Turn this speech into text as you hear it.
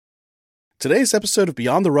Today's episode of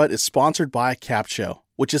Beyond the Rut is sponsored by Capsho,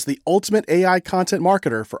 which is the ultimate AI content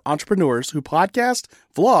marketer for entrepreneurs who podcast,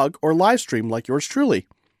 vlog, or live stream like yours truly.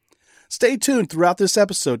 Stay tuned throughout this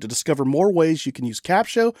episode to discover more ways you can use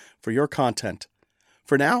Capsho for your content.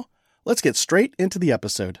 For now, let's get straight into the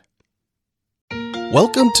episode.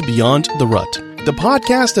 Welcome to Beyond the Rut, the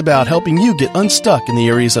podcast about helping you get unstuck in the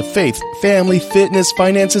areas of faith, family, fitness,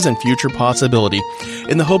 finances, and future possibility,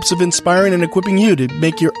 in the hopes of inspiring and equipping you to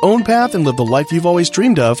make your own path and live the life you've always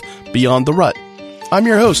dreamed of beyond the rut. I'm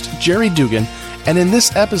your host, Jerry Dugan, and in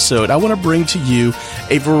this episode, I want to bring to you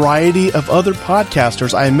a variety of other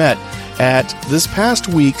podcasters I met at this past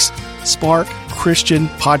week's Spark Christian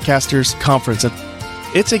Podcasters Conference.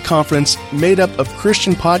 It's a conference made up of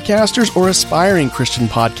Christian podcasters or aspiring Christian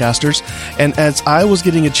podcasters. And as I was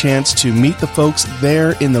getting a chance to meet the folks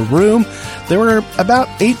there in the room, there were about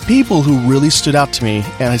 8 people who really stood out to me.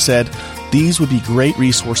 And I said, these would be great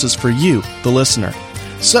resources for you, the listener.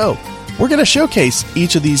 So we're going to showcase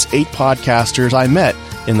each of these 8 podcasters I met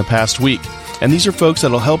in the past week. And these are folks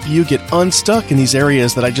that will help you get unstuck in these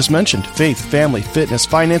areas that I just mentioned: faith, family, fitness,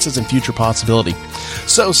 finances, and future possibility.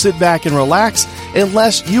 So sit back and relax.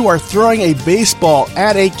 Unless you are throwing a baseball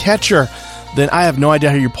at a catcher, then I have no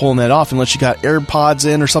idea how you're pulling that off unless you got AirPods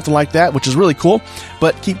in or something like that, which is really cool.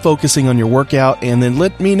 But keep focusing on your workout and then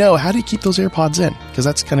let me know, how do you keep those AirPods in? Because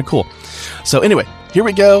that's kind of cool. So anyway, here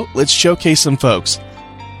we go. Let's showcase some folks.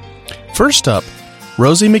 First up,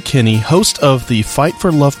 Rosie McKinney, host of the Fight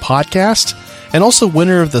for Love podcast, and also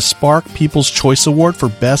winner of the Spark People's Choice Award for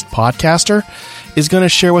Best Podcaster, is going to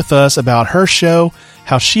share with us about her show,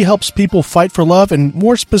 how she helps people fight for love, and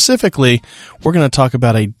more specifically, we're going to talk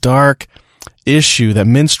about a dark issue that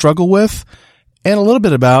men struggle with, and a little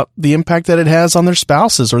bit about the impact that it has on their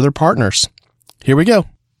spouses or their partners. Here we go.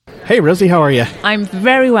 Hey, Rosie, how are you? I'm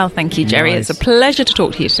very well, thank you, Jerry. Nice. It's a pleasure to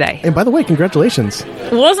talk to you today. And by the way, congratulations.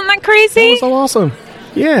 Wasn't that crazy? That was so awesome.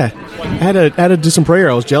 Yeah. I had to do some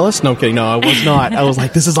prayer. I was jealous. No, I'm kidding. No, I was not. I was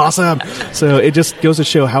like, this is awesome. So it just goes to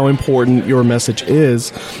show how important your message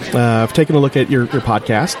is. I've taken a look at your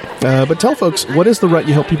podcast. But tell folks, what is the rut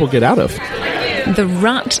you help people get out of? The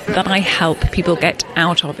rut that I help people get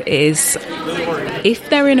out of is if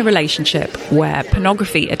they're in a relationship where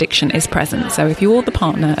pornography addiction is present. So if you're the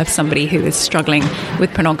partner of somebody who is struggling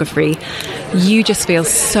with pornography, you just feel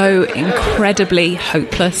so incredibly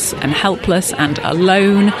hopeless and helpless and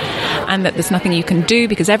alone, and that there's nothing you can do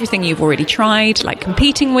because everything you've already tried, like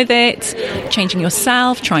competing with it, changing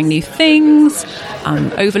yourself, trying new things,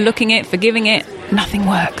 overlooking it, forgiving it, nothing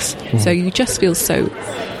works. So you just feel so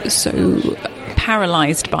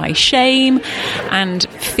paralyzed by shame and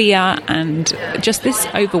fear and just this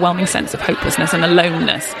overwhelming sense of hopelessness and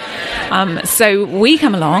aloneness. So we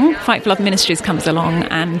come along, Fight for Love Ministries comes along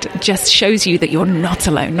and just shows you that you're not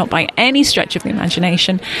alone, not by any stretch of the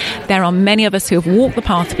imagination. There are many of us who have walked the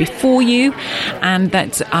path before you, and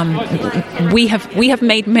that we have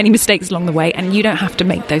made many mistakes along the way, and you don't have to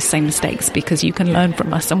make those same mistakes because you can learn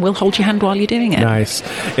from us, and we'll hold your hand while you're doing it. Nice.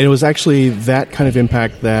 And it was actually that kind of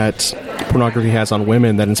impact that pornography has on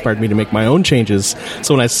women that inspired me to make my own changes.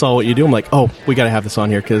 So when I saw what you do, I'm like, oh, we got to have this on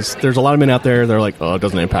here, because there's a lot of men out there, they're like, oh, it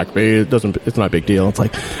doesn't impact me. It's not a big deal. It's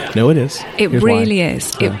like, no, it is. It really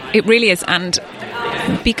is. It really is. And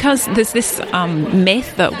because there's this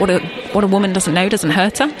myth that what a woman doesn't know doesn't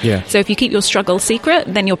hurt her. Yeah. So if you keep your struggle secret,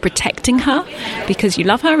 then you're protecting her because you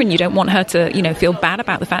love her and you don't want her to, feel bad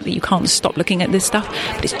about the fact that you can't stop looking at this stuff.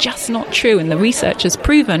 But it's just not true. And the research has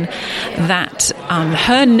proven that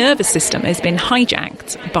her nervous system has been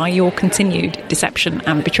hijacked by your continued deception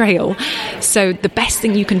and betrayal. So the best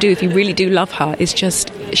thing you can do if you really do love her is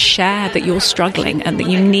just share that you're struggling and that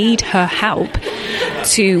you need her help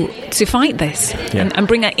to fight this. Yeah. And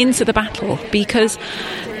bring her into the battle, because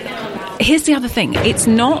here's the other thing. It's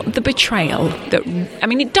not the betrayal that,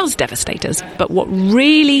 it does devastate us, but what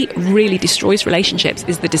really, really destroys relationships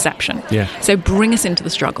is the deception. Yeah. So bring us into the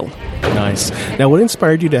struggle. Nice. Now, what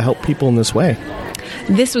inspired you to help people in this way?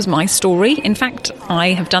 This was my story. In fact, I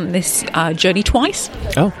have done this journey twice.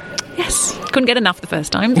 Oh. Yes, couldn't get enough the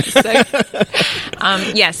first time.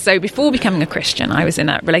 So before becoming a Christian, I was in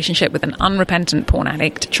a relationship with an unrepentant porn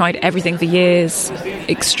addict, tried everything for years,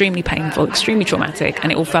 extremely painful, extremely traumatic,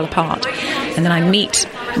 and it all fell apart. And then I meet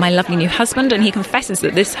my lovely new husband, and he confesses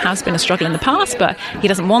that this has been a struggle in the past, but he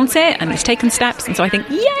doesn't want it, and he's taken steps. And so I think,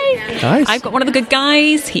 yay, nice. I've got one of the good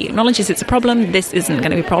guys. He acknowledges it's a problem. This isn't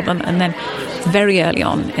going to be a problem. And then very early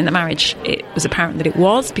on in the marriage, it was apparent that it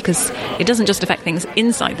was, because it doesn't just affect things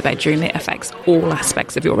inside the bedroom, it affects all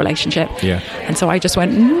aspects of your relationship. Yeah. And so I just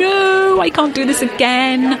went, no, I can't do this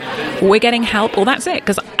again. We're getting help, or that's it,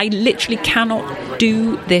 because I literally cannot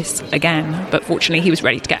do this again. But fortunately, he was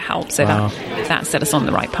ready to get help, so that set us on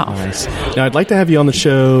the right path. Nice. Now, I'd like to have you on the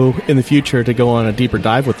show in the future to go on a deeper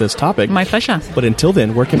dive with this topic. My pleasure. But until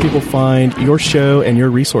then, where can people find your show and your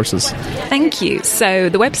resources? Thank you. So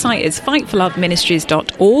the website is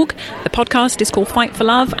fightforloveministries.org. The podcast is called Fight for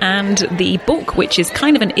Love, and the book, which is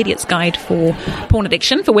kind of an idiot's guide for porn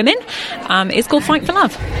addiction for women, is called Fight for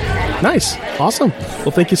Love. Nice. Awesome.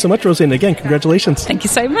 Well, thank you so much, Roseanne. Again, congratulations. Thank you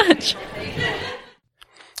so much.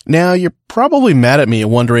 Now, you're probably mad at me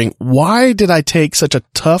and wondering, why did I take such a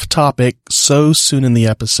tough topic so soon in the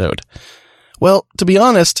episode? Well, to be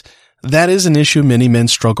honest, that is an issue many men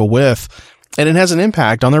struggle with, and it has an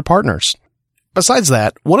impact on their partners. Besides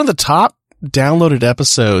that, one of the top downloaded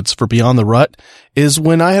episodes for Beyond the Rut is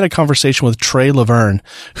when I had a conversation with Trey Laverne,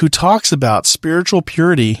 who talks about spiritual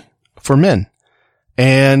purity for men.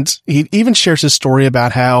 And he even shares his story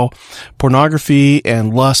about how pornography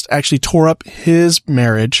and lust actually tore up his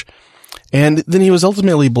marriage. And then he was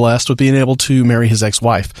ultimately blessed with being able to marry his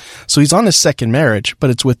ex-wife. So he's on his second marriage, but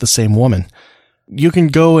it's with the same woman. You can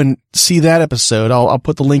go and see that episode. I'll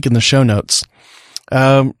put the link in the show notes.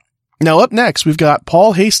 Now up next, we've got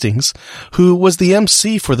Paul Hastings, who was the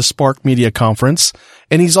MC for the Spark Media Conference,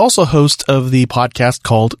 and he's also host of the podcast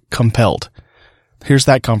called Compelled. Here's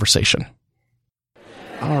that conversation.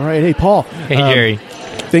 All right. Hey, Paul. Hey, Jerry.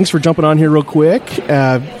 Thanks for jumping on here real quick.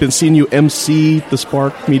 I've been seeing you MC the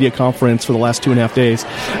Spark Media Conference for the last 2.5 days.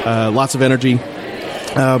 Lots of energy.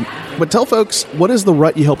 But tell folks, what is the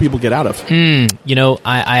rut you help people get out of?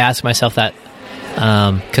 I ask myself that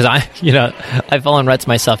because I've fallen ruts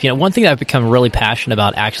myself. One thing that I've become really passionate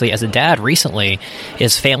about, actually, as a dad recently,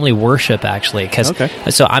 is family worship. Actually,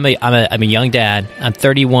 so I'm a young dad. I'm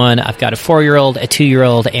 31. I've got a 4-year-old, a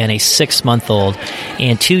 2-year-old, and a 6-month-old.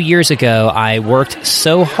 And 2 years ago, I worked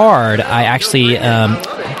so hard, I actually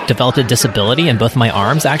developed a disability in both of my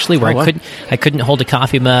arms. Actually, where I couldn't hold a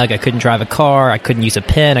coffee mug, I couldn't drive a car, I couldn't use a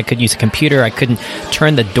pen, I couldn't use a computer, I couldn't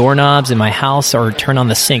turn the doorknobs in my house or turn on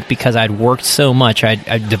the sink because I'd worked so much. I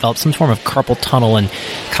developed some form of carpal tunnel and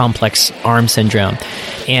complex arm syndrome.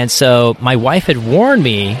 And so my wife had warned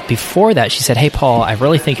me before that. She said, "Hey, Paul, I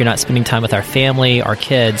really think you're not spending time with our family, our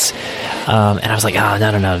kids." And I was like, "Oh,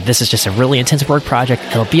 no. This is just a really intensive work project.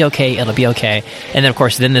 It'll be okay. And then, of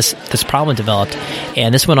course, this problem developed.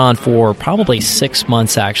 And this went on for probably 6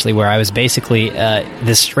 months, actually, where I was basically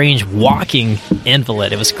this strange walking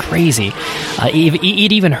invalid. It was crazy.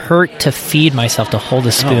 It even hurt to feed myself, to hold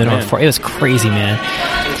a spoon or fork. It was crazy, man.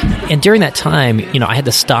 And during that time, I had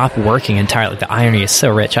to stop working entirely. The irony is so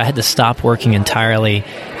rich. I had to stop working entirely.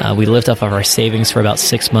 We lived off of our savings for about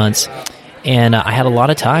 6 months. And I had a lot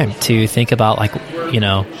of time to think about,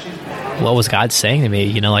 what was God saying to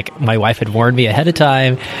me? My wife had warned me ahead of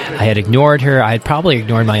time. I had ignored her. I had probably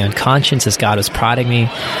ignored my own conscience as God was prodding me.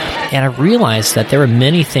 And I realized that there were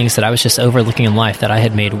many things that I was just overlooking in life that I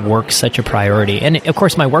had made work such a priority. And of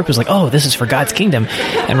course, my work was this is for God's kingdom.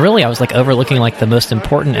 And really, I was overlooking the most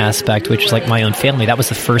important aspect, which is my own family. That was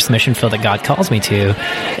the first mission field that God calls me to.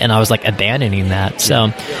 And I was abandoning that.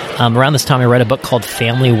 So around this time, I read a book called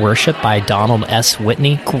Family Worship by Donald S.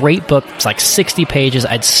 Whitney. Great book. It's 60 pages.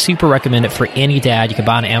 I'd super recommend it for any dad. You can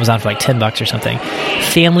buy it on Amazon for $10 or something.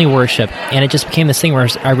 Family Worship. And it just became this thing where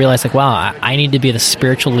I realized wow, I need to be the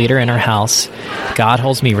spiritual leader in our house. God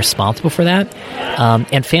holds me responsible for that.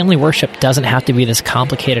 And family worship doesn't have to be this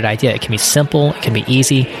complicated idea. It can be simple. It can be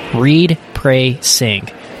easy. Read, pray, sing.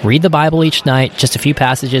 Read the Bible each night, just a few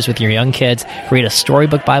passages with your young kids. Read a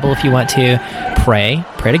storybook Bible if you want to. Pray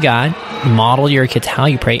to God. Model your kids how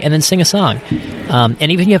you pray, and then sing a song. And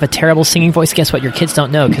even if you have a terrible singing voice, guess what? Your kids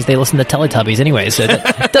don't know because they listen to Teletubbies anyway, so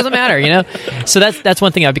it doesn't matter, So that's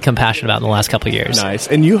one thing I've become passionate about in the last couple of years. Nice.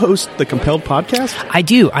 And you host the Compelled podcast? I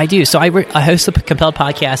do. So I host the Compelled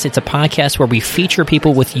podcast. It's a podcast where we feature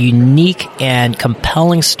people with unique and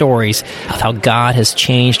compelling stories of how God has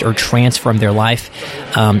changed or transformed their life.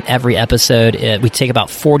 Every episode, we take about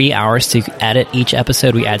 40 hours to edit each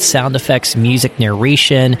episode. We add sound effects, music,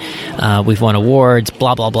 narration. We've won awards,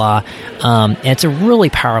 blah, blah, blah. And it's a really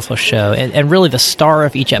powerful show. And really the star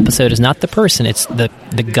of each episode is not the person, it's the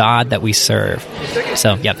God that we serve.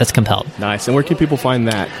 So, yeah, that's Compelled. Nice. And where can people find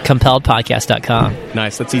that? CompelledPodcast.com.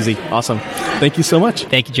 Nice. That's easy. Awesome. Thank you so much.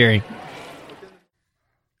 Thank you, Jerry.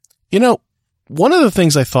 One of the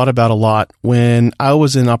things I thought about a lot when I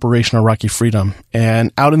was in Operation Iraqi Freedom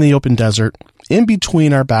and out in the open desert, in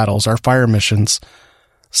between our battles, our fire missions,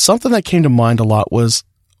 something that came to mind a lot was,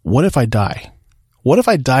 what if I die? What if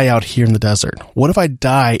I die out here in the desert? What if I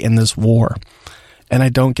die in this war and I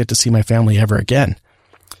don't get to see my family ever again?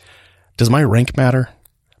 Does my rank matter?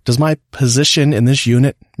 Does my position in this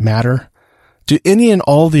unit matter? Do any and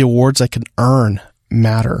all the awards I can earn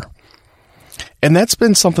matter? And that's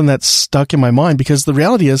been something that's stuck in my mind, because the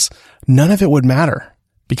reality is none of it would matter,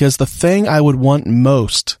 because the thing I would want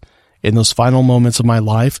most in those final moments of my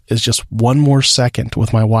life is just one more second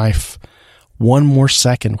with my wife, one more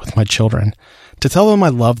second with my children, to tell them I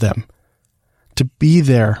love them, to be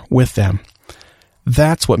there with them.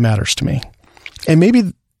 That's what matters to me. And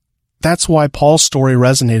maybe that's why Paul's story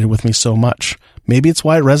resonated with me so much. Maybe it's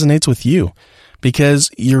why it resonates with you, because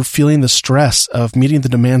you're feeling the stress of meeting the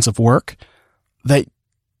demands of work, that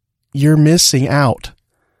you're missing out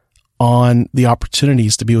on the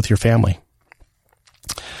opportunities to be with your family.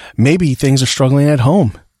 Maybe things are struggling at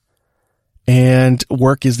home and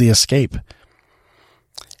work is the escape.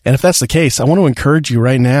 And if that's the case, I want to encourage you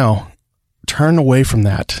right now, turn away from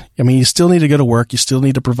that. I mean, you still need to go to work. You still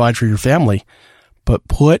need to provide for your family, but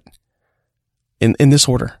put in this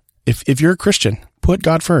order. If you're a Christian, put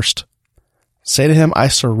God first. Say to him, I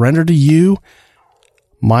surrender to you.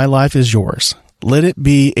 My life is yours. Let it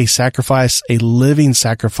be a sacrifice, a living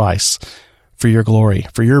sacrifice for your glory,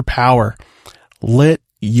 for your power. Let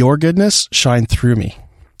your goodness shine through me.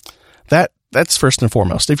 That's first and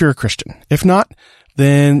foremost, if you're a Christian. If not,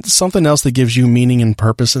 then something else that gives you meaning and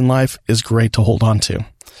purpose in life is great to hold on to.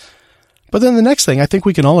 But then the next thing, I think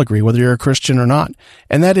we can all agree, whether you're a Christian or not,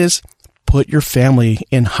 and that is put your family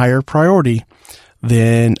in higher priority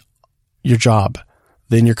than your job,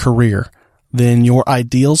 than your career, than your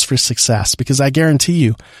ideals for success. Because I guarantee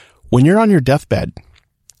you, when you're on your deathbed,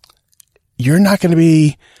 you're not going to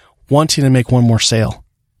be wanting to make one more sale.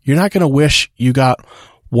 You're not going to wish you got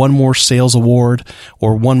one more sales award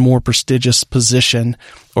or one more prestigious position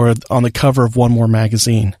or on the cover of one more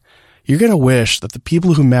magazine. You're going to wish that the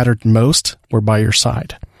people who mattered most were by your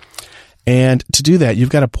side. And to do that,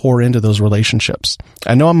 you've got to pour into those relationships.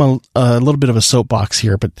 I know I'm a little bit of a soapbox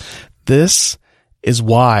here, but this is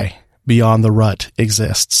why Beyond the Rut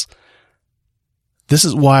exists. This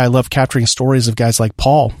is why I love capturing stories of guys like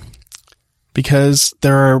Paul, because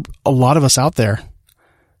there are a lot of us out there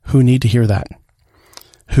who need to hear that,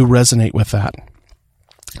 who resonate with that.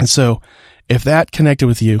 And so if that connected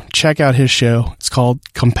with you, check out his show. It's called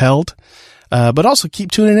Compelled. But also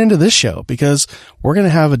keep tuning into this show, because we're going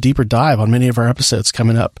to have a deeper dive on many of our episodes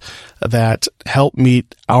coming up that help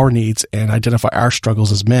meet our needs and identify our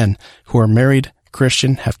struggles as men who are married,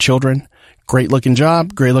 Christian, have children, great looking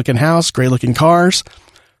job, great looking house, great looking cars,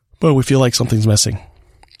 but we feel like something's missing.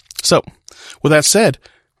 So with that said,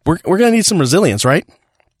 we're going to need some resilience, right?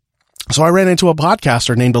 So I ran into a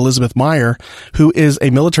podcaster named Elizabeth Meyer, who is a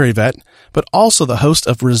military vet, but also the host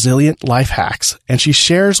of Resilient Life Hacks. And she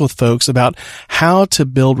shares with folks about how to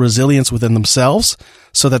build resilience within themselves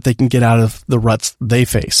so that they can get out of the ruts they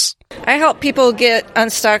face. I help people get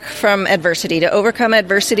unstuck from adversity, to overcome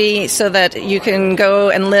adversity so that you can go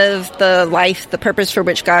and live the life, the purpose for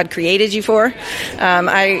which God created you for.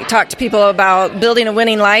 I talk to people about building a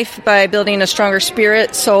winning life by building a stronger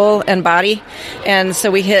spirit, soul, and body. And so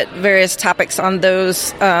we hit various topics on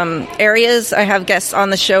those areas. I have guests on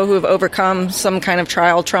the show who have overcome some kind of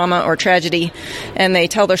trial, trauma, or tragedy, and they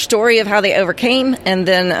tell their story of how they overcame, and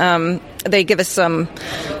then they give us some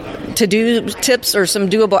to-do tips or some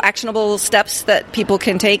doable, actionable steps that people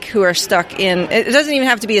can take who are stuck in. It doesn't even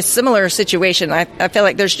have to be a similar situation. I feel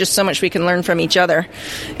like there's just so much we can learn from each other.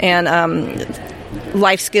 And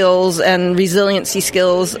life skills and resiliency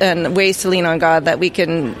skills and ways to lean on God that we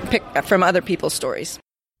can pick from other people's stories.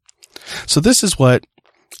 So this is what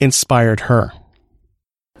inspired her.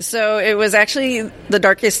 So it was actually the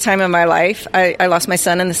darkest time of my life. I lost my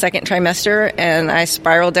son in the second trimester, and I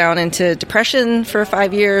spiraled down into depression for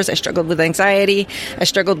 5 years. I struggled with anxiety. I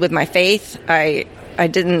struggled with my faith. I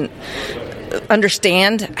didn't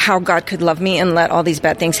understand how God could love me and let all these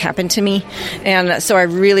bad things happen to me. And so I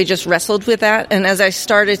really just wrestled with that. And as I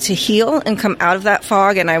started to heal and come out of that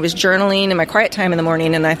fog, and I was journaling in my quiet time in the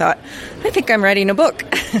morning, and I thought, I think I'm writing a book.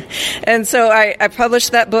 And so I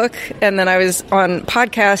published that book, and then I was on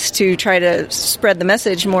podcasts to try to spread the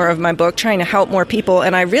message more of my book, trying to help more people.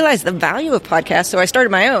 And I realized the value of podcasts, so I started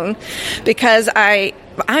my own, because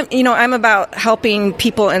I'm about helping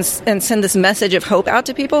people and send this message of hope out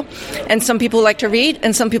to people. And some people like to read,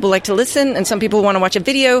 and some people like to listen, and some people want to watch a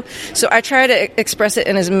video. So I try to express it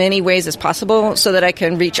in as many ways as possible so that I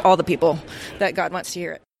can reach all the people that God wants to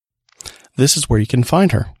hear it. This is where you can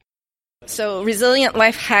find her. So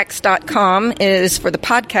resilientlifehacks.com is for the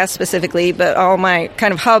podcast specifically, but all my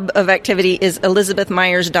kind of hub of activity is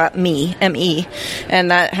elizabethmyers.me, M-E,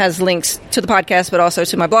 and that has links to the podcast, but also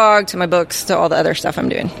to my blog, to my books, to all the other stuff I'm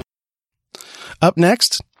doing. Up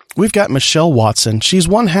next, we've got Michelle Watson. She's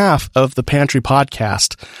one half of the Pantry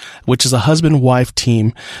Podcast, which is a husband-wife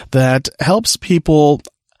team that helps people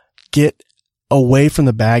get away from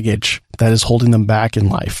the baggage that is holding them back in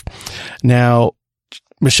life. Now,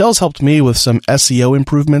 Michelle's helped me with some SEO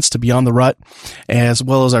improvements to Beyond the Rut, as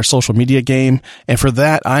well as our social media game. And for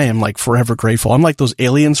that, I am like forever grateful. I'm like those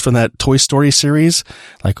aliens from that Toy Story series.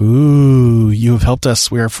 Like, ooh, you have helped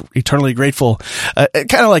us. We are eternally grateful.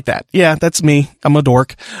 Kind of like that. Yeah, that's me. I'm a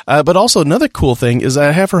dork. But also another cool thing is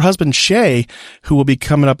I have her husband, Shay, who will be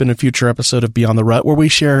coming up in a future episode of Beyond the Rut, where we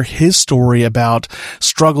share his story about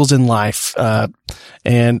struggles in life.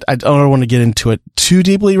 And I don't want to get into it too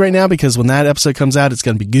deeply right now, because when that episode comes out, it's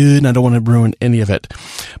going to be good, and I don't want to ruin any of it.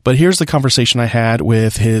 But here's the conversation I had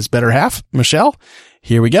with his better half, Michelle.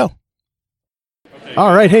 Here we go.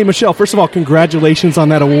 All right. Hey, Michelle, first of all, congratulations on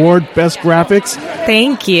that award, Best Graphics.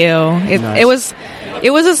 Thank you. Nice.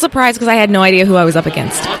 It was a surprise because I had no idea who I was up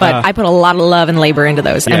against, but I put a lot of love and labor into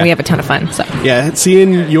those, and we have a ton of fun. So yeah,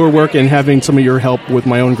 seeing your work and having some of your help with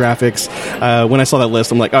my own graphics, when I saw that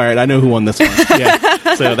list, I'm like, all right, I know who won this one.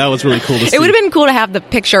 Yeah, so that was really cool to see. It would have been cool to have the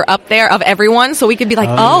picture up there of everyone, so we could be like,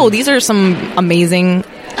 oh, these are some amazing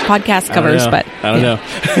podcast covers. I don't know,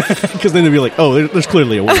 because then they'd be like, oh, there's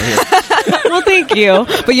clearly a winner here. Well, thank you.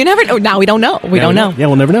 But you never know. Now we don't know. We don't know. Yeah,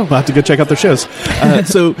 we'll never know. We'll have to go check out their shows.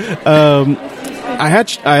 I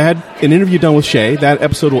had an interview done with Shay. That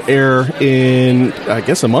episode will air in, I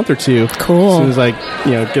guess, a month or two. Cool. As soon as I,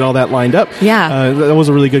 get all that lined up. Yeah. That was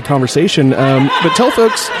a really good conversation. But tell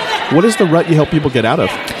folks, what is the rut you help people get out of?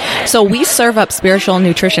 So we serve up spiritual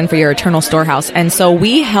nutrition for your eternal storehouse. And so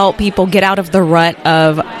we help people get out of the rut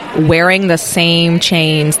of wearing the same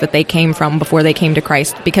chains that they came from before they came to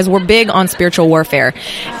Christ, because we're big on spiritual warfare.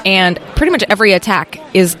 And pretty much every attack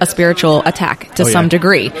is a spiritual attack to some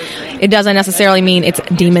degree. It doesn't necessarily mean it's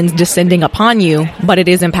demons descending upon you, but it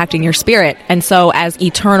is impacting your spirit. And so as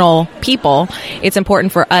eternal people, it's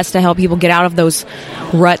important for us to help people get out of those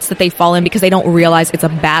ruts that they fall in, because they don't realize it's a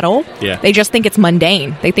battle. Yeah. They just think it's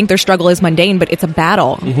mundane. They think their struggle is mundane, but it's a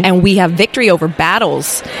battle. Mm-hmm. And we have victory over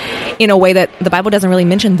battles in a way that the Bible doesn't really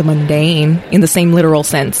mention the mundane in the same literal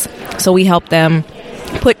sense. So we help them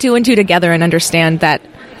put two and two together and understand that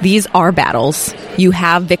these are battles. You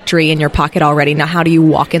have victory in your pocket already. Now, how do you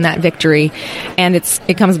walk in that victory? And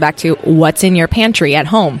it comes back to what's in your pantry at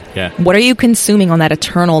home. Yeah. What are you consuming on that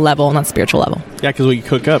eternal level and that spiritual level? Yeah, because what you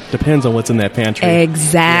cook up depends on what's in that pantry.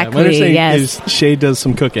 Exactly. My understanding yes. is Shay does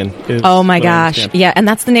some cooking. Oh my gosh. Yeah, and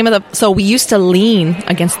that's the name of the... So we used to lean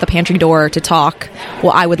against the pantry door to talk.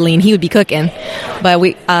 Well, I would lean. He would be cooking. But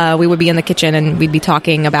we would be in the kitchen and we'd be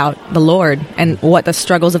talking about the Lord and what the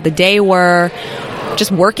struggles of the day were. Just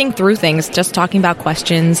working through things, just talking about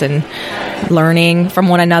questions and learning from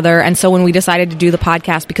one another. And so when we decided to do the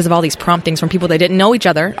podcast, because of all these promptings from people that didn't know each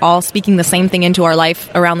other, all speaking the same thing into our life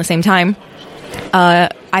around the same time,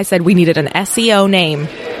 I said we needed an SEO name.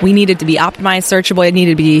 We needed to be optimized, searchable. It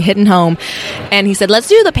needed to be hitting home. And he said, let's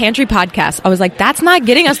do the Pantry Podcast. I was like, that's not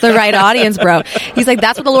getting us the right audience, bro. He's like,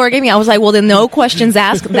 that's what the Lord gave me. I was like, well, then no questions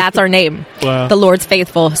asked. That's our name. Wow. The Lord's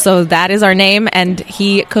faithful. So that is our name. And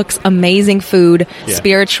he cooks amazing food,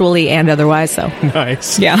 spiritually and otherwise. So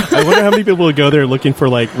nice. Yeah. I wonder how many people will go there looking for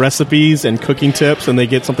like recipes and cooking tips, and they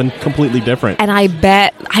get something completely different. And I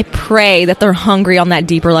pray that they're hungry on that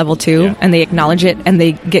deeper level too, and they acknowledge it, and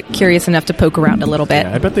they get curious enough to poke around a little bit.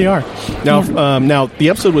 Yeah, I bet they are. Now, now the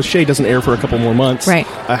episode with Shay doesn't air for a couple more months. Right.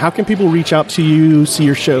 How can people reach out to you, see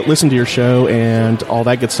your show, listen to your show, and all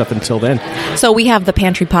that good stuff until then? So we have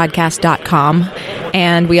thepantrypodcast.com,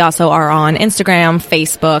 and we also are on Instagram,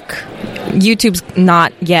 Facebook. YouTube's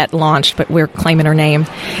not yet launched, but we're claiming our name.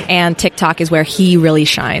 And TikTok is where he really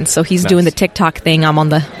shines. So he's doing the TikTok thing. I'm on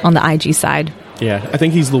the IG side. Yeah, I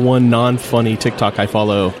think he's the one non-funny TikTok I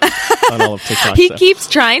follow on all of TikTok. He keeps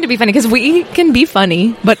trying to be funny, because we can be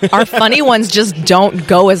funny, but our funny ones just don't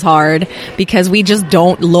go as hard because we just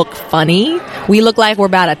don't look funny. We look like we're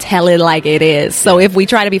about to tell it like it is. So if we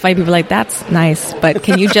try to be funny, people are like, that's nice, but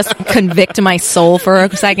can you just convict my soul for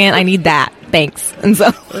a second? I need that. Thanks. And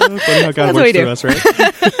so funny how God works through us,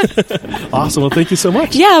 right? Awesome. Well, thank you so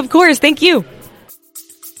much. Yeah, of course. Thank you.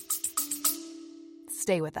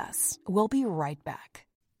 Stay with us. We'll be right back.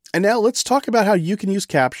 And now let's talk about how you can use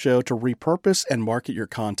Capsho to repurpose and market your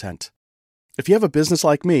content. If you have a business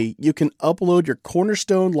like me, you can upload your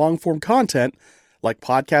cornerstone long-form content, like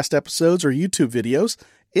podcast episodes or YouTube videos,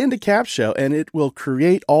 into Capsho, and it will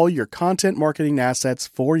create all your content marketing assets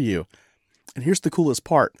for you. And here's the coolest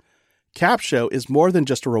part. Capsho is more than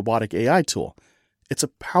just a robotic AI tool. It's a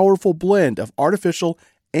powerful blend of artificial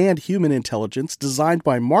and human intelligence designed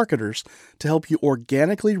by marketers to help you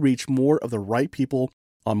organically reach more of the right people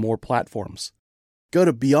on more platforms. Go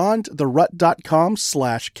to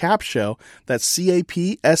beyondtherut.com/capshow, that's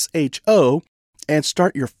CAPSHO, and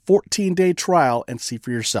start your 14-day trial and see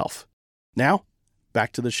for yourself. Now,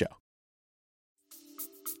 back to the show.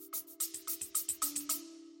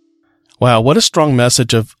 Wow, what a strong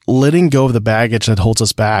message of letting go of the baggage that holds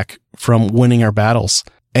us back from winning our battles.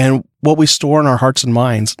 And what we store in our hearts and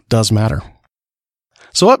minds does matter.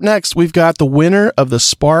 So up next, we've got the winner of the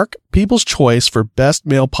Spark People's Choice for Best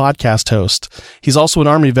Male Podcast Host. He's also an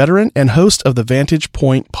Army veteran and host of the Vantage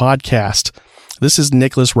Point podcast. This is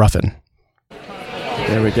Nicholas Ruffin.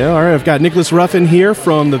 There we go. All right, I've got Nicholas Ruffin here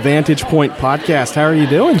from the Vantage Point podcast. How are you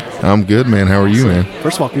doing? I'm good, man. How are you, man?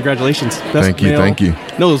 First of all, congratulations. Thank you.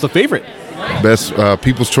 No, it was the favorite. Best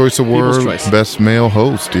People's Choice Award, People's Choice. Best Male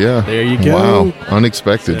Host, yeah. There you go. Wow,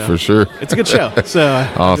 unexpected for sure. It's a good show. So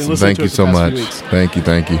awesome. Thank you so much. Thank you.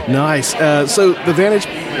 Nice. So the Vantage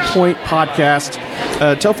Point podcast,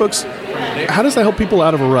 tell folks, how does that help people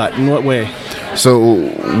out of a rut? In what way? So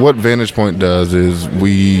what Vantage Point does is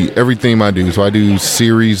every theme I do, so I do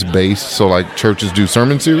series based, so like churches do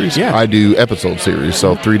sermon series, I do episode series,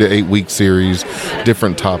 so 3 to 8 week series,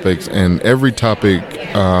 different topics, and every topic,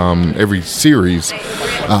 every series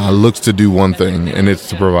looks to do one thing, and it's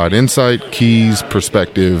to provide insight, keys,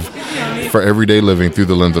 perspective for everyday living through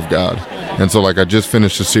the lens of God. And so like I just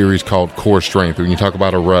finished a series called Core Strength. When you talk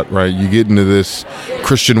about a rut, right, you get into this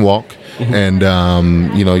Christian walk, and,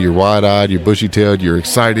 you're wide-eyed, you're bushy-tailed, you're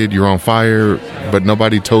excited, you're on fire, but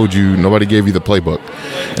nobody gave you the playbook.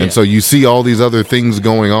 And so you see all these other things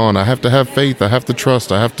going on. I have to have faith. I have to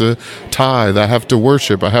trust. I have to tithe. I have to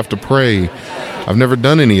worship. I have to pray. I've never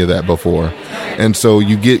done any of that before. And so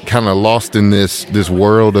you get kind of lost in this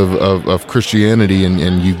world of Christianity,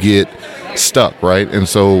 and you get stuck, right? And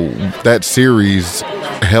so that series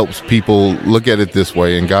helps people look at it this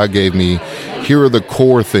way. And God gave me, here are the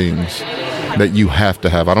core things that you have to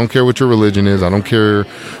have. I don't care what your religion is. I don't care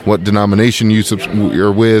what denomination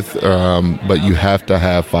you're with, but you have to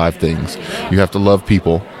have 5 things. You have to love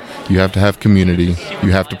people. You have to have community.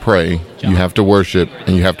 You have to pray. You have to worship,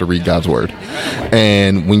 and you have to read God's word.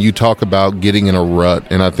 And when you talk about getting in a rut,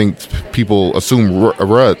 and I think people assume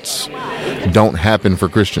ruts don't happen for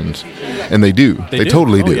Christians, and they do. They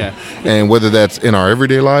totally do. Yeah. And whether that's in our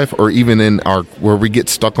everyday life or even in where we get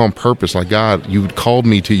stuck on purpose, like, God, you called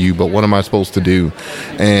me to you, but what am I supposed to do?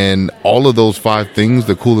 And all of those 5 things,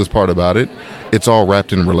 the coolest part about it, it's all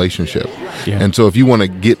wrapped in relationship. Yeah. And so if you want to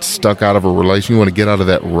get stuck out of a relationship, you want to get out of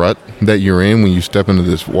that rut that you're in when you step into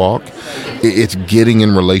this walk, it's getting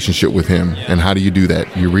in relationship with him. And how do you do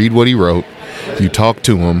that? You read what he wrote. You talk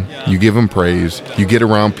to him, you give him praise, you get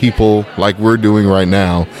around people like we're doing right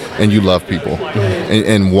now, and you love people,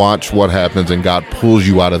 and watch what happens, and God pulls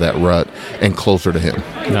you out of that rut and closer to him.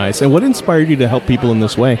 Nice. And what inspired you to help people in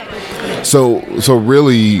this way? So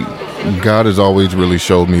really, God has always really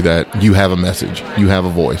showed me that you have a message, you have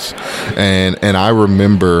a voice. And I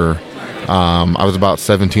remember I was about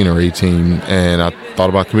 17 or 18, and I thought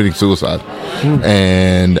about committing suicide.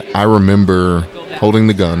 And I remember holding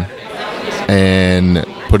the gun and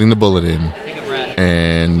putting the bullet in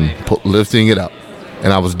and lifting it up,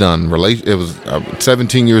 and I was done. It was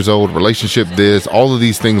 17 years old, relationship, all of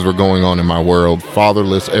these things were going on in my world,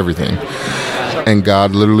 fatherless, everything. And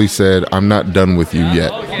God literally said, I'm not done with you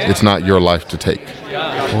yet. It's not your life to take.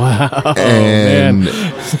 Wow. And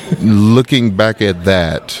looking back at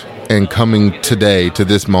that and coming today to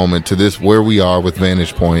this moment, to this where we are with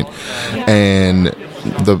Vantage Point, and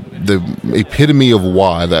the epitome of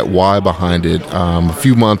why, that why behind it. A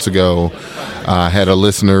few months ago, I had a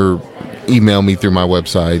listener email me through my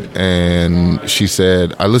website, and she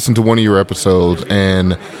said, I listened to one of your episodes,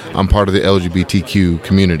 and I'm part of the LGBTQ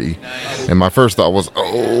community. And my first thought was,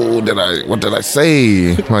 what did I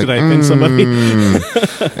say? Like, did I offend somebody?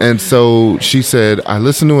 And so she said, I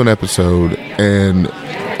listened to an episode, and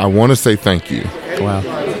I want to say thank you.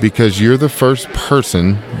 Wow. Because you're the first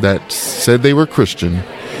person that said they were Christian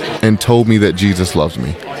and told me that Jesus loves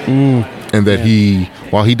me. And that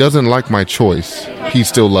while he doesn't like my choice, he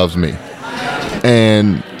still loves me.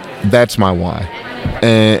 And that's my why.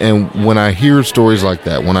 And when I hear stories like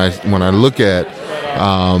that, when I look at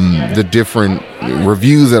the different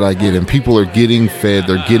reviews that I get, and people are getting fed,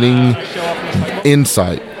 they're getting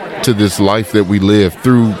insight to this life that we live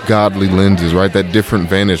through godly lenses, right? That different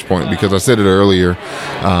vantage point. Because I said it earlier,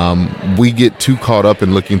 we get too caught up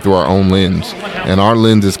in looking through our own lens, and our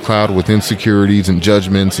lens is clouded with insecurities and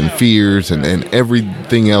judgments and fears and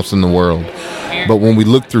everything else in the world. But when we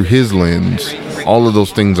look through his lens, all of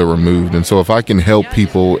those things are removed. And so if I can help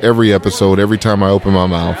people every episode, every time I open my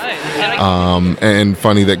mouth, and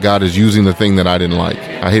funny that God is using the thing that I didn't like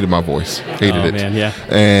I hated my voice. Hated it. Man, yeah.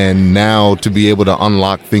 And now to be able to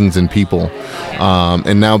unlock things in people,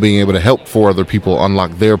 and now being able to help 4 other people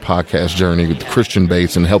unlock their podcast journey with the Christian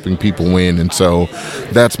base and helping people win. And so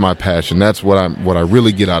that's my passion. That's what I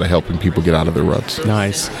really get out of helping people get out of their ruts.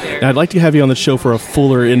 Nice. Now, I'd like to have you on the show for a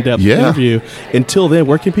fuller, in-depth interview. Until then,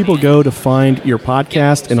 where can people go to find your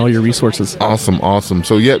podcast and all your resources? Awesome.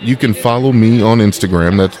 So, you can follow me on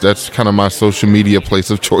Instagram. That's kind of my social media place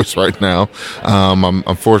of choice right now. I'm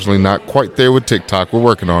unfortunately not quite there with TikTok. We're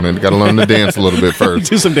working on it. Got to learn to dance a little bit first.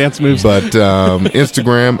 Do some dance moves. But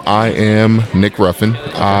Instagram, I am Nick Ruffin.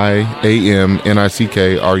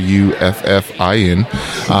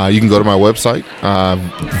 IamNickRuffin. You can go to my website,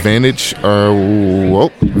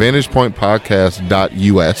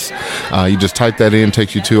 VantagePointPodcast.us. You just type that in,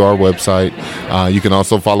 takes you to our website. You can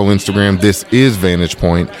also follow Instagram. This is Vantage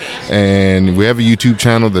Point. And we have a YouTube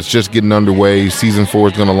channel that's just getting underway. Season 4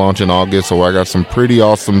 is going to launch in August, so I got some pretty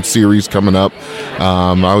awesome series coming up.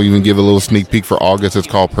 I'll even give a little sneak peek for August. It's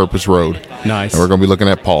called Purpose Road. Nice. And we're going to be looking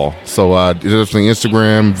at Paul. So definitely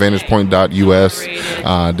Instagram, VantagePoint.us.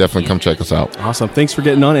 Definitely come check us out. Awesome. Thanks for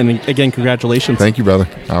getting on. And again, congratulations. Thank you, brother.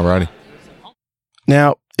 All righty.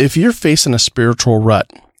 Now, if you're facing a spiritual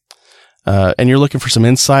rut and you're looking for some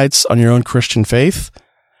insights on your own Christian faith,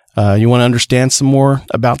 you want to understand some more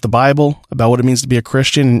about the Bible, about what it means to be a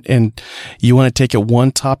Christian, and you want to take it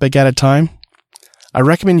one topic at a time, I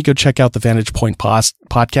recommend you go check out the Vantage Point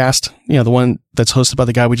podcast, the one that's hosted by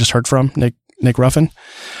the guy we just heard from, Nick Ruffin.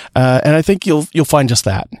 And I think you'll find just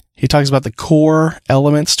that. He talks about the core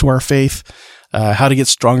elements to our faith, how to get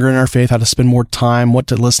stronger in our faith, how to spend more time, what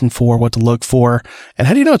to listen for, what to look for, and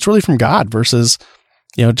how do you know it's really from God versus,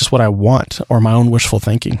 just what I want or my own wishful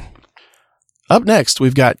thinking. Up next,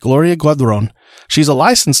 we've got Gloria Guadron. She's a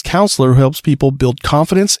licensed counselor who helps people build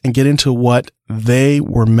confidence and get into what they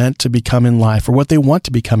were meant to become in life or what they want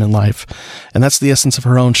to become in life. And that's the essence of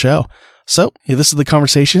her own show. So this is the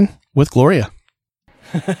conversation with Gloria.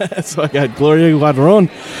 So I got Gloria Guadron.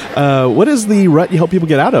 What is the rut you help people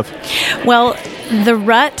get out of? Well, the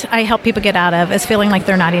rut I help people get out of is feeling like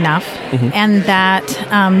they're not enough and that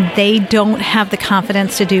they don't have the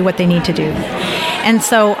confidence to do what they need to do. And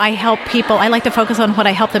so I help people, I like to focus on what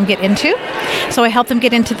I help them get into. So I help them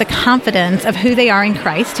get into the confidence of who they are in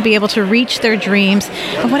Christ to be able to reach their dreams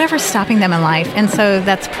of whatever's stopping them in life. And so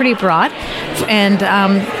that's pretty broad. And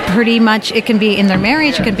pretty much it can be in their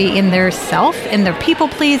marriage, it can be in their self, in their people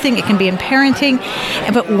pleasing, it can be in parenting.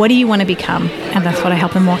 But what do you want to become? And that's what I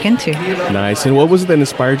help them walk into. Nice. And what was it that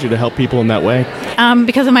inspired you to help people in that way?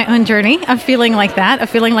 Because of my own journey of feeling like that, of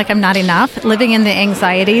feeling like I'm not enough, living in the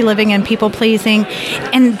anxiety, living in people pleasing.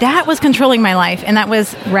 And that was controlling my life. And that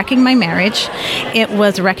was wrecking my marriage. It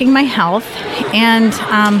was wrecking my health. And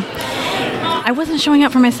I wasn't showing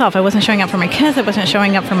up for myself. I wasn't showing up for my kids. I wasn't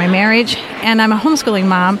showing up for my marriage. And I'm a homeschooling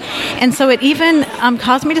mom. And so it even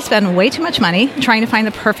caused me to spend way too much money trying to find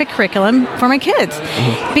the perfect curriculum for my kids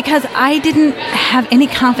because I didn't have any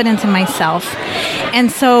confidence in myself.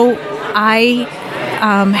 And so I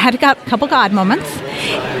had got a couple God moments,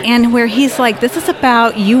 and where he's like, this is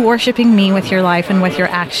about you worshiping me with your life and with your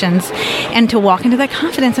actions, and to walk into that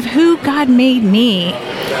confidence of who God made me.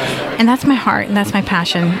 And that's my heart, and that's my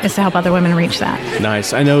passion, is to help other women reach that.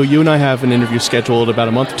 Nice. I know you and I have an interview scheduled about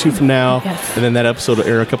a month or two from now, yes. And then that episode will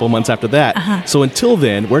air a couple of months after that. So until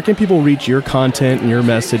then, where can people reach your content and your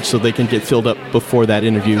message so they can get filled up before that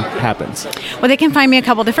interview happens? Well, they can find me a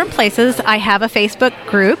couple different places. I have a Facebook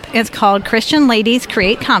group. It's called Christian Ladies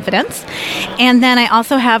Create Confidence. And then I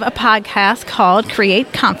also have a podcast called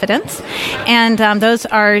Create Confidence. And those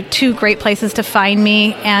are two great places to find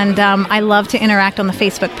me. And I love to interact on the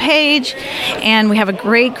Facebook page. And we have a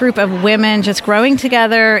great group of women just growing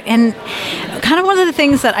together. And kind of one of the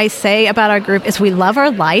things that I say about our group is we love our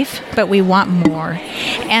life, but we want more.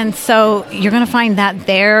 And so you're going to find that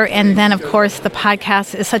there. And then, of course, the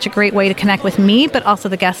podcast is such a great way to connect with me, but also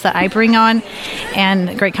the guests that I bring on,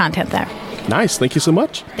 and great content there. Nice. Thank you so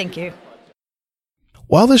much. Thank you.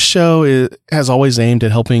 While this show has always aimed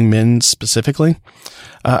at helping men specifically,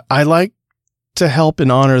 I like to help and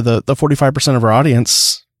honor the 45% of our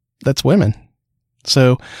audience that's women.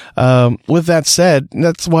 So with that said,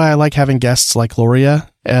 that's why I like having guests like Gloria,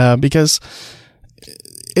 because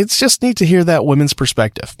it's just neat to hear that women's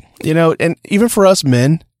perspective, and even for us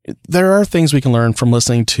men, there are things we can learn from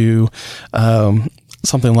listening to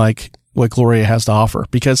something like what Gloria has to offer,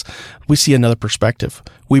 because we see another perspective.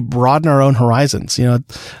 We broaden our own horizons.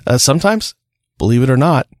 Sometimes, believe it or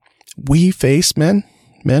not, we face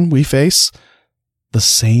we face the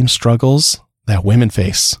same struggles that women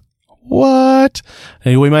face. what?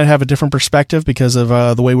 And we might have a different perspective because of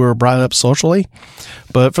the way we were brought up socially.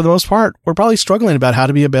 But for the most part, we're probably struggling about how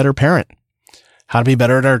to be a better parent, how to be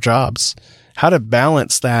better at our jobs, how to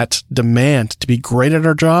balance that demand to be great at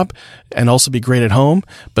our job and also be great at home,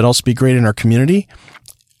 but also be great in our community.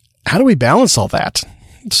 How do we balance all that?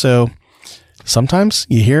 So sometimes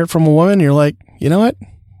you hear it from a woman, you're like, you know what?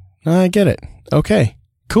 I get it. Okay,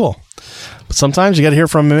 cool. But sometimes you got to hear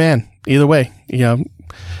from a man. Either way,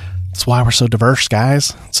 that's why we're so diverse,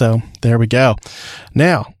 guys. So there we go.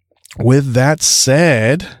 Now, with that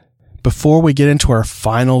said, before we get into our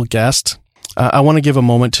final guest, I want to give a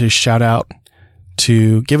moment to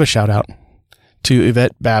give a shout out to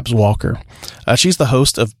Yvette Babs Walker. She's the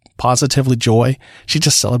host of Positively Joy. She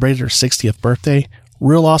just celebrated her 60th birthday.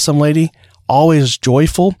 Real awesome lady, always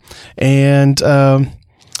joyful. And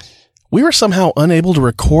we were somehow unable to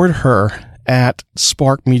record her at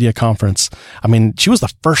Spark Media Conference. I mean, she was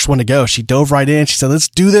the first one to go. She dove right in. She said, let's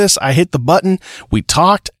do this. I hit the button. We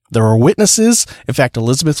talked. There were witnesses. In fact,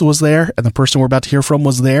 Elizabeth was there and the person we're about to hear from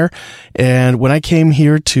was there. And when I came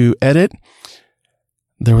here to edit,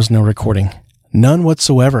 there was no recording, none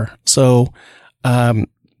whatsoever. So,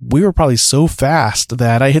 we were probably so fast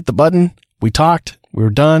that I hit the button. We talked. We were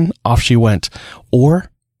done. Off she went. Or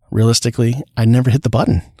realistically, I never hit the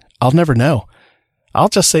button. I'll never know. I'll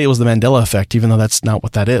just say it was the Mandela effect, even though that's not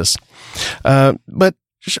what that is. But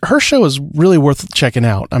her show is really worth checking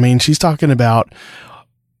out. I mean, she's talking about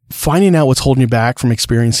finding out what's holding you back from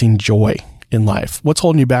experiencing joy in life. What's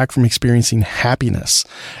holding you back from experiencing happiness.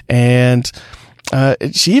 And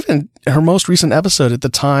her most recent episode at the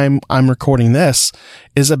time I'm recording this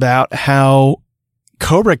is about how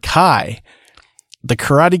Cobra Kai, the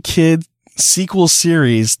Karate Kid sequel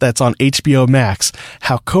series that's on HBO Max,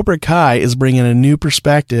 how Cobra Kai is bringing a new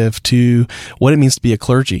perspective to what it means to be a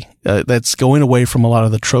clergy. That's going away from a lot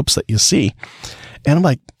of the tropes that you see. And I'm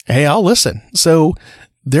like, hey, I'll listen. So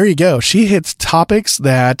there you go. She hits topics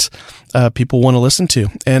that people want to listen to.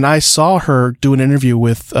 And I saw her do an interview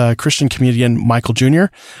with Christian comedian Michael Jr.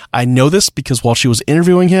 I know this because while she was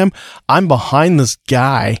interviewing him, I'm behind this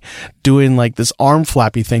guy doing like this arm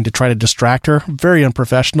flappy thing to try to distract her. Very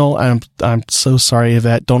unprofessional. I'm so sorry,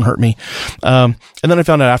 Yvette. Don't hurt me. And then I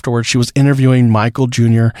found out afterwards she was interviewing Michael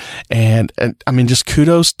Jr. And I mean, just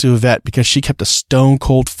kudos to Yvette because she kept a stone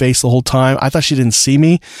cold face the whole time. I thought she didn't see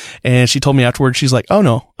me. And she told me afterwards, she's like, oh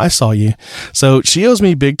no, I saw you. So she owes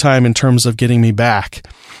me big time in terms of getting me back.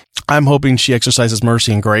 I'm hoping she exercises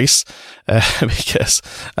mercy and grace because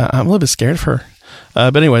I'm a little bit scared of her.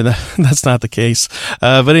 But anyway, that's not the case.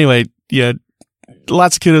 But anyway, yeah,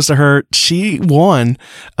 lots of kudos to her. She won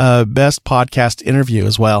Best Podcast Interview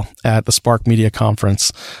as well at the Spark Media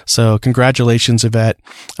Conference. So congratulations, Yvette.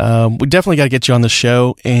 We definitely got to get you on the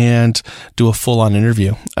show and do a full-on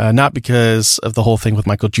interview. Not because of the whole thing with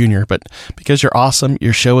Michael Jr., but because you're awesome,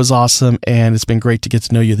 your show is awesome, and it's been great to get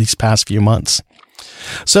to know you these past few months.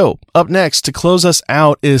 So, up next to close us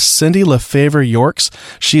out is Cindy Lefevre Yorks.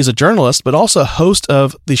 She's a journalist, but also host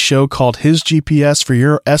of the show called His GPS for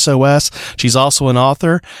Your SOS. She's also an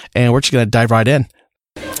author, and we're just going to dive right in.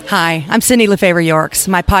 Hi, I'm Cindy Lefevre Yorks.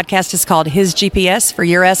 My podcast is called His GPS for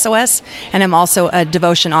Your SOS, and I'm also a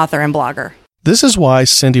devotion author and blogger. This is why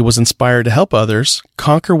Cindy was inspired to help others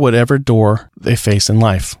conquer whatever door they face in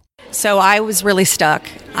life. So I was really stuck.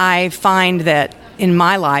 I find that in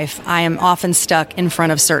my life, I am often stuck in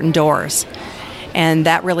front of certain doors. And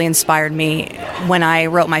that really inspired me. When I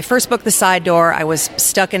wrote my first book, The Side Door, I was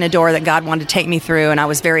stuck in a door that God wanted to take me through, and I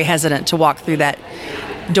was very hesitant to walk through that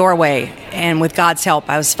doorway. And with God's help,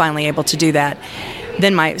 I was finally able to do that.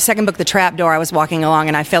 Then my second book, The Trap Door, I was walking along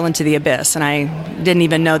and I fell into the abyss. And I didn't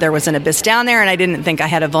even know there was an abyss down there, and I didn't think I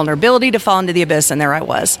had a vulnerability to fall into the abyss, and there I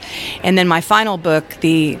was. And then my final book,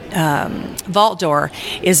 The Vault Door,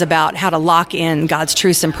 is about how to lock in God's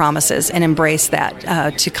truths and promises and embrace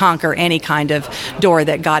that to conquer any kind of door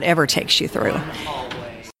that God ever takes you through.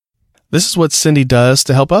 This is what Cindy does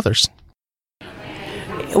to help others.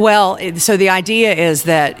 Well, so the idea is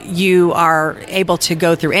that you are able to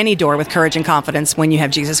go through any door with courage and confidence when you have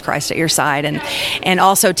Jesus Christ at your side, and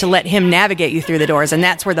also to let Him navigate you through the doors. And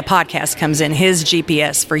that's where the podcast comes in, His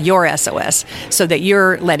GPS for Your SOS, so that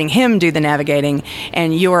you're letting Him do the navigating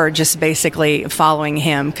and you're just basically following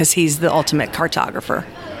Him because He's the ultimate cartographer.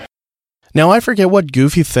 Now, I forget what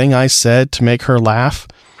goofy thing I said to make her laugh,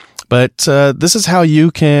 but this is how you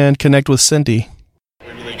can connect with Cindy.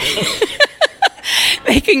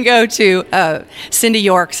 They can go to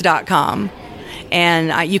cindyyorks.com,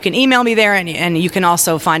 and you can email me there, and you can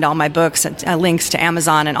also find all my books, links to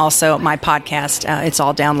Amazon, and also my podcast. It's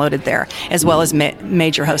all downloaded there, as well as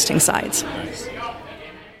major hosting sites.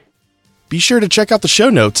 Be sure to check out the show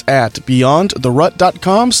notes at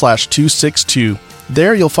beyondtherut.com/262.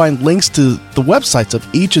 There you'll find links to the websites of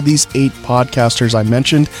each of these 8 podcasters I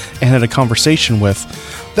mentioned and had a conversation with.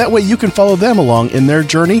 That way you can follow them along in their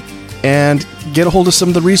journey and get a hold of some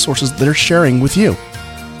of the resources they're sharing with you.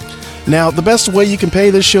 Now, the best way you can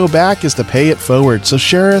pay this show back is to pay it forward. So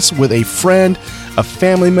share us with a friend, a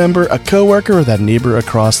family member, a coworker, or that neighbor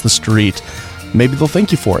across the street. Maybe they'll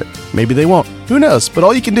thank you for it. Maybe they won't. Who knows? But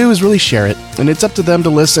all you can do is really share it, and it's up to them to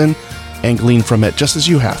listen and glean from it, just as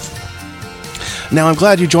you have. Now, I'm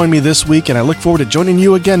glad you joined me this week, and I look forward to joining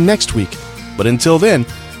you again next week. But until then,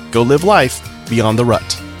 go live life beyond the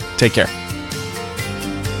rut. Take care.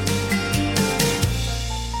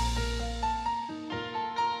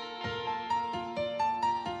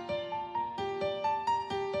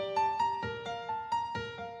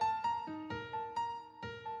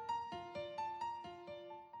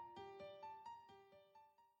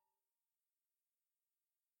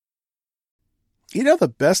 You know, the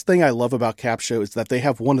best thing I love about Capsho is that they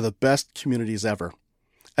have one of the best communities ever.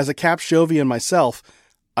 As a Capshovian myself,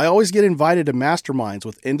 I always get invited to masterminds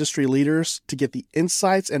with industry leaders to get the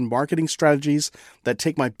insights and marketing strategies that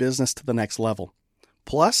take my business to the next level.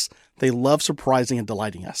 Plus, they love surprising and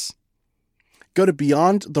delighting us. Go to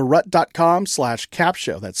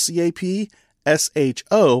beyondtherut.com/capsho, that's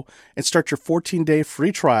CAPSHO, and start your 14-day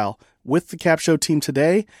free trial with the Capsho team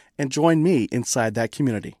today and join me inside that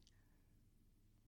community.